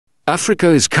Africa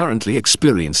is currently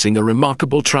experiencing a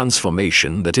remarkable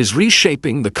transformation that is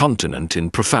reshaping the continent in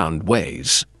profound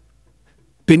ways.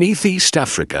 Beneath East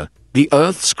Africa, the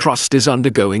Earth's crust is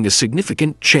undergoing a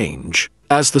significant change,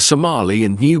 as the Somali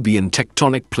and Nubian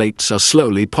tectonic plates are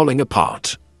slowly pulling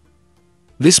apart.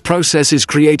 This process is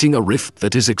creating a rift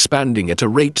that is expanding at a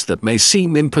rate that may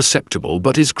seem imperceptible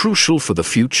but is crucial for the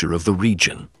future of the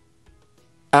region.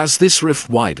 As this rift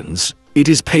widens, it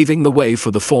is paving the way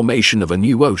for the formation of a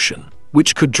new ocean,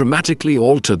 which could dramatically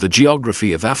alter the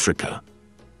geography of Africa.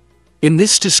 In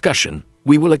this discussion,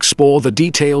 we will explore the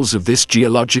details of this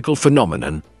geological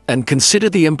phenomenon and consider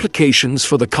the implications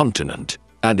for the continent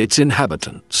and its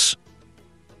inhabitants.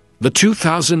 The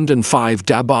 2005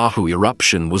 Dabahu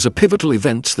eruption was a pivotal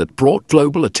event that brought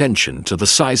global attention to the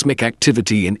seismic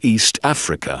activity in East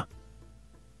Africa.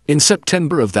 In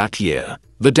September of that year,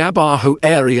 the Dabahu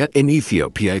area in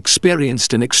Ethiopia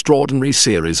experienced an extraordinary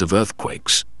series of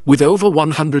earthquakes, with over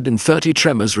 130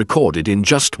 tremors recorded in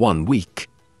just 1 week.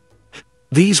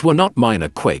 These were not minor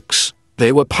quakes,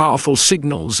 they were powerful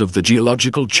signals of the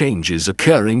geological changes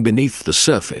occurring beneath the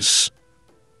surface.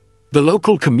 The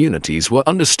local communities were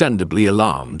understandably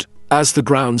alarmed, as the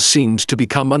ground seemed to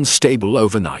become unstable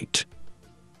overnight.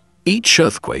 Each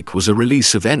earthquake was a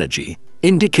release of energy,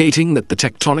 indicating that the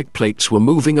tectonic plates were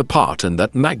moving apart and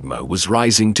that magma was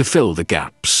rising to fill the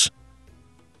gaps.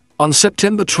 On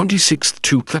September 26,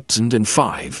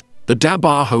 2005, the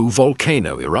Dabahu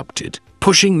volcano erupted,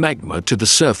 pushing magma to the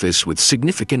surface with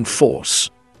significant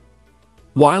force.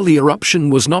 While the eruption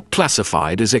was not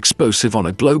classified as explosive on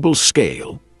a global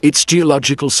scale, its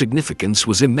geological significance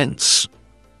was immense.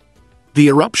 The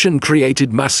eruption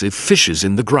created massive fissures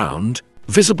in the ground,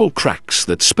 visible cracks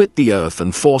that split the earth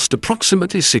and forced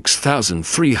approximately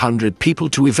 6,300 people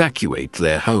to evacuate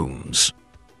their homes.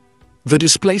 The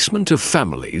displacement of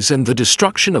families and the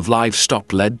destruction of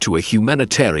livestock led to a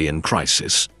humanitarian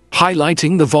crisis,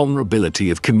 highlighting the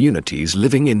vulnerability of communities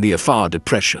living in the Afar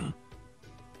depression.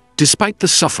 Despite the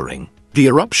suffering, the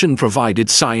eruption provided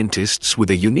scientists with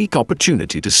a unique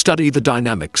opportunity to study the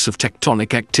dynamics of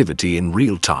tectonic activity in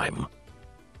real time.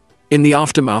 In the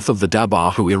aftermath of the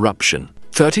Dabahu eruption,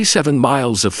 37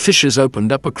 miles of fissures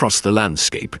opened up across the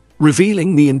landscape,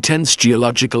 revealing the intense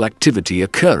geological activity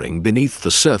occurring beneath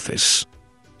the surface.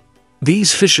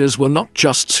 These fissures were not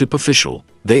just superficial,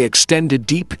 they extended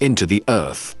deep into the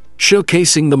earth,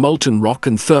 showcasing the molten rock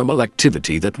and thermal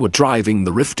activity that were driving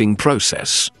the rifting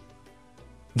process.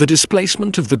 The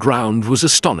displacement of the ground was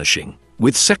astonishing,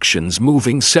 with sections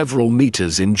moving several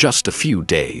meters in just a few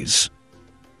days.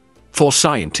 For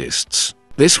scientists,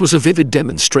 this was a vivid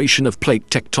demonstration of plate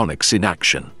tectonics in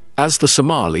action, as the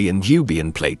Somali and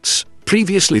Nubian plates,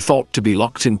 previously thought to be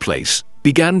locked in place,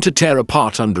 began to tear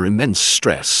apart under immense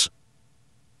stress.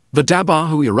 The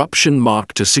Dabahu eruption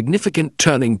marked a significant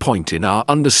turning point in our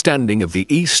understanding of the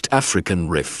East African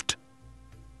rift.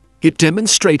 It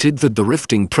demonstrated that the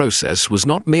rifting process was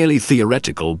not merely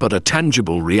theoretical but a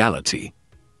tangible reality.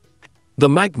 The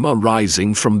magma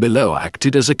rising from below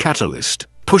acted as a catalyst,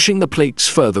 pushing the plates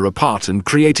further apart and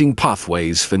creating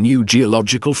pathways for new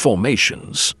geological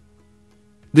formations.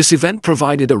 This event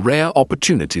provided a rare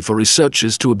opportunity for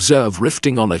researchers to observe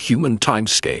rifting on a human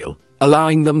timescale,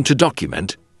 allowing them to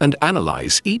document and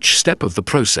analyze each step of the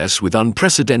process with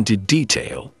unprecedented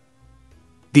detail.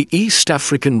 The East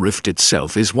African rift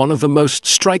itself is one of the most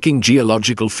striking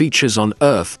geological features on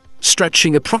Earth,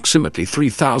 stretching approximately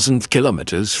 3,000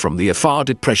 kilometers from the Afar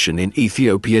depression in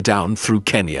Ethiopia down through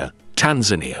Kenya,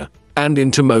 Tanzania, and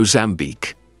into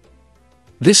Mozambique.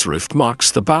 This rift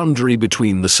marks the boundary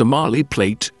between the Somali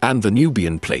plate and the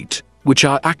Nubian plate, which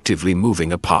are actively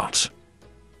moving apart.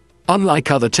 Unlike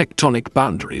other tectonic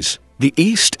boundaries, the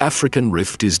East African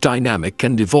rift is dynamic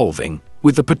and evolving,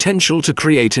 with the potential to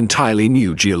create entirely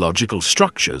new geological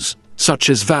structures,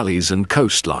 such as valleys and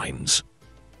coastlines.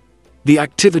 The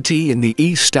activity in the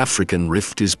East African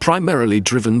rift is primarily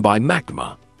driven by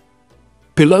magma.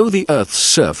 Below the Earth's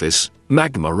surface,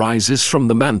 magma rises from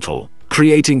the mantle,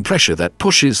 creating pressure that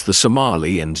pushes the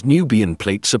Somali and Nubian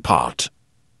plates apart.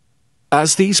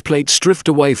 As these plates drift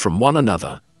away from one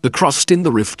another, the crust in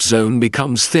the rift zone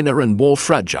becomes thinner and more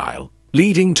fragile,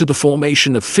 leading to the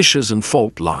formation of fissures and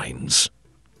fault lines.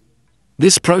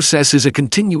 This process is a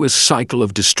continuous cycle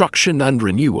of destruction and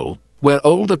renewal, where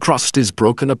older crust is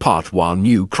broken apart while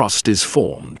new crust is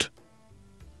formed.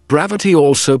 Gravity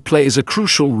also plays a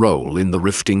crucial role in the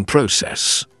rifting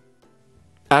process.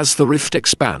 As the rift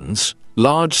expands,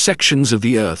 large sections of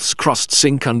the Earth's crust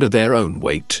sink under their own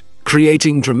weight,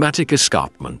 creating dramatic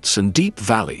escarpments and deep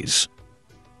valleys.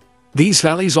 These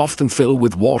valleys often fill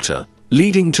with water,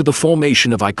 leading to the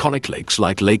formation of iconic lakes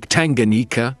like Lake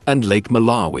Tanganyika and Lake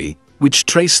Malawi, which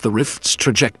trace the rift's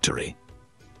trajectory.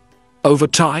 Over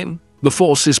time, the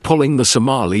forces pulling the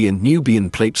Somali and Nubian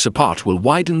plates apart will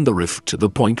widen the rift to the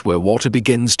point where water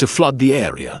begins to flood the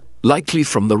area, likely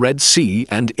from the Red Sea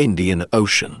and Indian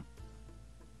Ocean.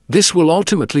 This will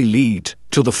ultimately lead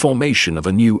to the formation of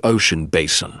a new ocean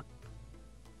basin.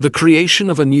 The creation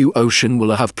of a new ocean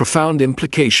will have profound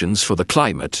implications for the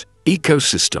climate,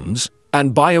 ecosystems,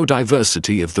 and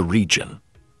biodiversity of the region.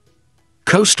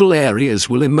 Coastal areas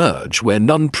will emerge where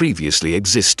none previously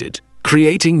existed,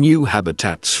 creating new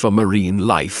habitats for marine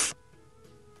life.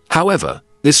 However,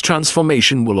 this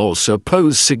transformation will also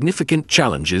pose significant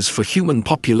challenges for human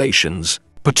populations,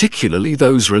 particularly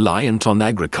those reliant on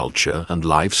agriculture and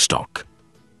livestock.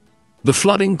 The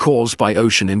flooding caused by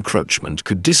ocean encroachment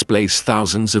could displace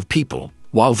thousands of people,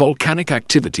 while volcanic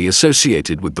activity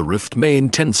associated with the rift may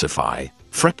intensify,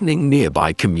 threatening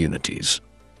nearby communities.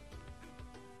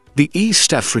 The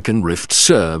East African Rift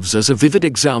serves as a vivid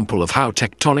example of how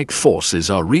tectonic forces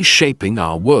are reshaping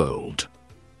our world.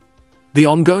 The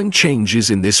ongoing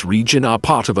changes in this region are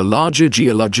part of a larger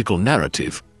geological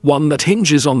narrative, one that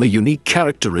hinges on the unique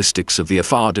characteristics of the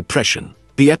Afar Depression,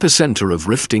 the epicenter of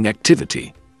rifting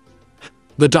activity.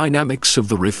 The dynamics of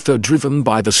the rift are driven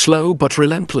by the slow but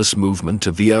relentless movement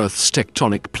of the Earth's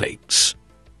tectonic plates.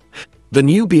 The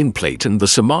Nubian plate and the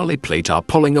Somali plate are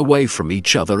pulling away from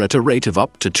each other at a rate of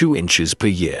up to 2 inches per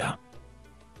year.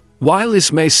 While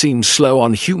this may seem slow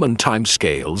on human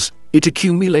timescales, it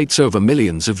accumulates over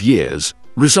millions of years,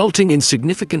 resulting in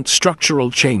significant structural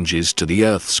changes to the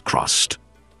Earth's crust.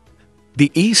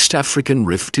 The East African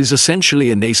Rift is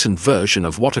essentially a nascent version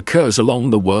of what occurs along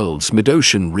the world's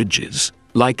mid-ocean ridges,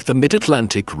 like the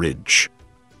Mid-Atlantic Ridge.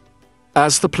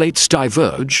 As the plates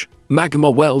diverge, magma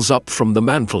wells up from the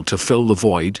mantle to fill the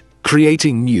void,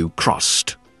 creating new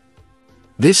crust.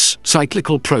 This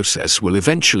cyclical process will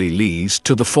eventually lead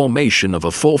to the formation of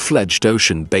a full-fledged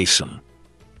ocean basin.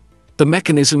 The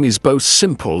mechanism is both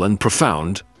simple and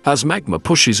profound. As magma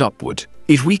pushes upward,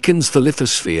 it weakens the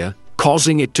lithosphere,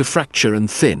 causing it to fracture and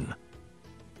thin.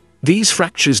 These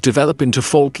fractures develop into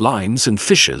fault lines and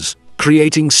fissures,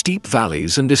 creating steep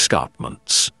valleys and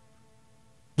escarpments.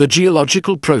 The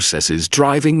geological processes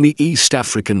driving the East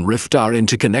African Rift are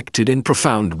interconnected in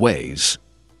profound ways.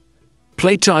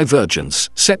 Plate divergence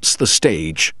sets the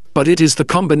stage, but it is the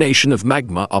combination of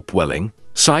magma upwelling,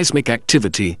 seismic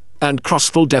activity, and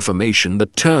crustal deformation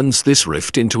that turns this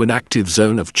rift into an active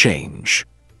zone of change.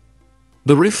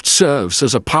 The rift serves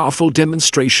as a powerful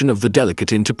demonstration of the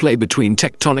delicate interplay between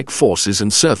tectonic forces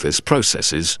and surface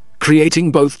processes,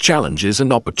 creating both challenges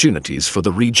and opportunities for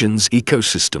the region's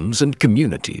ecosystems and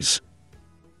communities.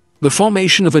 The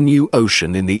formation of a new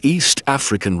ocean in the East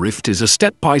African Rift is a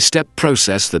step-by-step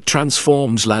process that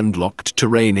transforms landlocked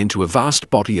terrain into a vast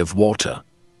body of water.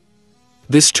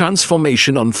 This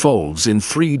transformation unfolds in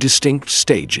 3 distinct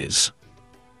stages.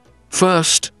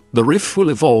 First, the rift will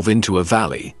evolve into a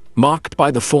valley, marked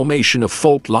by the formation of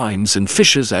fault lines and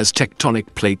fissures as tectonic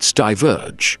plates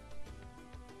diverge.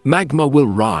 Magma will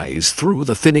rise through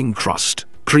the thinning crust,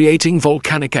 creating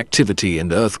volcanic activity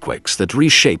and earthquakes that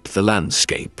reshape the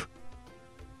landscape.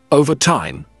 Over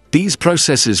time, these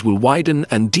processes will widen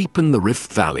and deepen the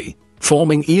rift valley,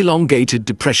 forming elongated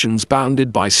depressions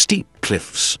bounded by steep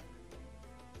cliffs.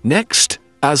 Next,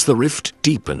 as the rift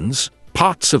deepens,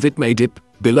 parts of it may dip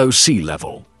below sea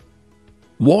level.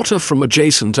 Water from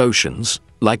adjacent oceans,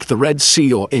 like the Red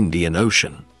Sea or Indian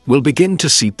Ocean, will begin to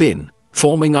seep in,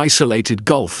 forming isolated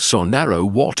gulfs or narrow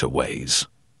waterways.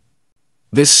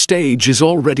 This stage is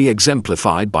already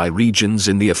exemplified by regions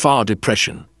in the Afar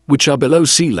Depression, which are below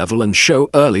sea level and show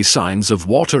early signs of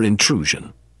water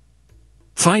intrusion.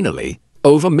 Finally,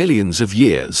 over millions of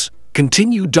years,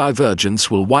 continued divergence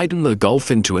will widen the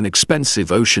gulf into an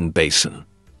expansive ocean basin.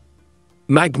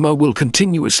 Magma will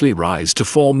continuously rise to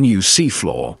form new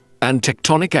seafloor, and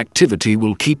tectonic activity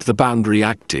will keep the boundary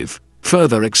active,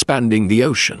 further expanding the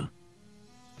ocean.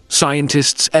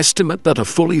 Scientists estimate that a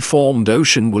fully formed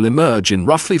ocean will emerge in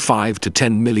roughly 5 to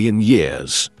 10 million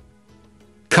years.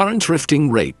 Current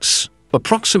rifting rates,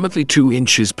 approximately 2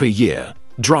 inches per year,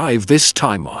 drive this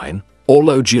timeline,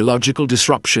 although geological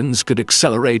disruptions could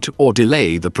accelerate or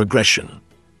delay the progression.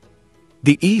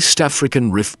 The East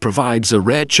African Rift provides a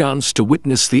rare chance to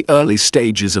witness the early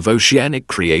stages of oceanic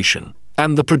creation,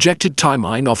 and the projected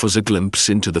timeline offers a glimpse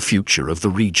into the future of the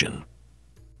region.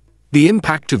 The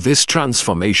impact of this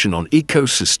transformation on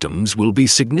ecosystems will be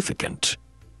significant.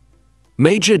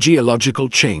 Major geological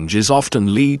changes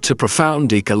often lead to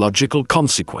profound ecological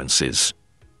consequences.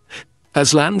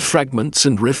 As land fragments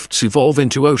and rifts evolve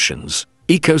into oceans,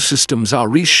 ecosystems are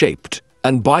reshaped,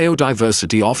 and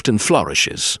biodiversity often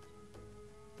flourishes.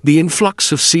 The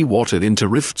influx of seawater into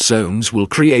rift zones will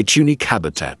create unique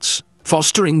habitats,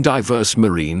 fostering diverse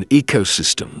marine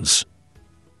ecosystems.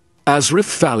 As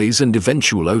rift valleys and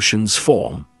eventual oceans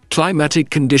form, climatic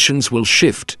conditions will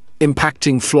shift,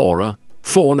 impacting flora,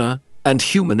 fauna, and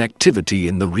human activity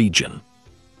in the region.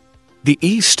 The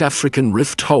East African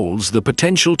rift holds the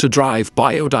potential to drive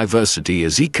biodiversity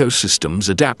as ecosystems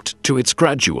adapt to its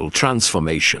gradual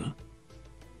transformation.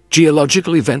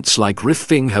 Geological events like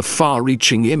rifting have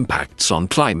far-reaching impacts on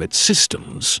climate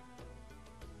systems.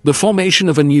 The formation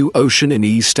of a new ocean in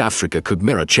East Africa could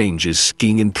mirror changes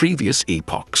seen in previous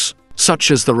epochs,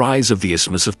 such as the rise of the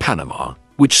Isthmus of Panama,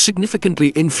 which significantly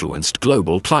influenced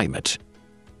global climate.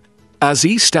 As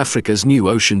East Africa's new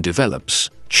ocean develops,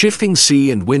 shifting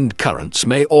sea and wind currents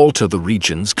may alter the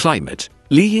region's climate,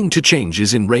 leading to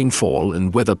changes in rainfall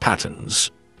and weather patterns.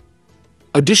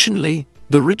 Additionally,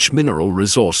 the rich mineral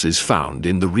resources found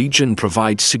in the region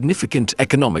provide significant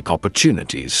economic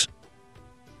opportunities.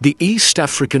 The East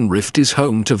African Rift is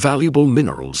home to valuable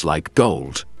minerals like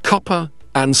gold, copper,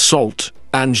 and salt,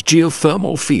 and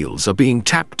geothermal fields are being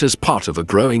tapped as part of a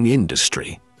growing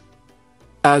industry.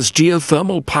 As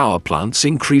geothermal power plants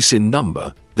increase in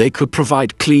number, they could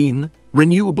provide clean,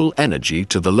 renewable energy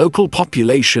to the local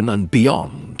population and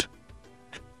beyond.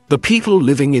 The people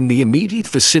living in the immediate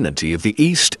vicinity of the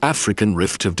East African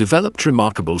Rift have developed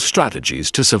remarkable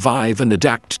strategies to survive and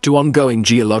adapt to ongoing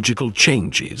geological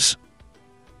changes.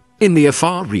 In the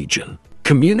Afar region,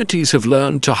 communities have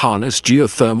learned to harness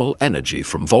geothermal energy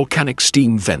from volcanic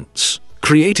steam vents,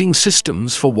 creating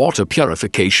systems for water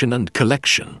purification and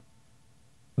collection.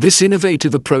 This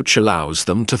innovative approach allows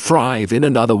them to thrive in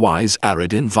an otherwise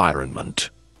arid environment.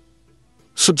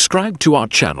 Subscribe to our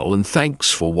channel and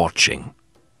thanks for watching.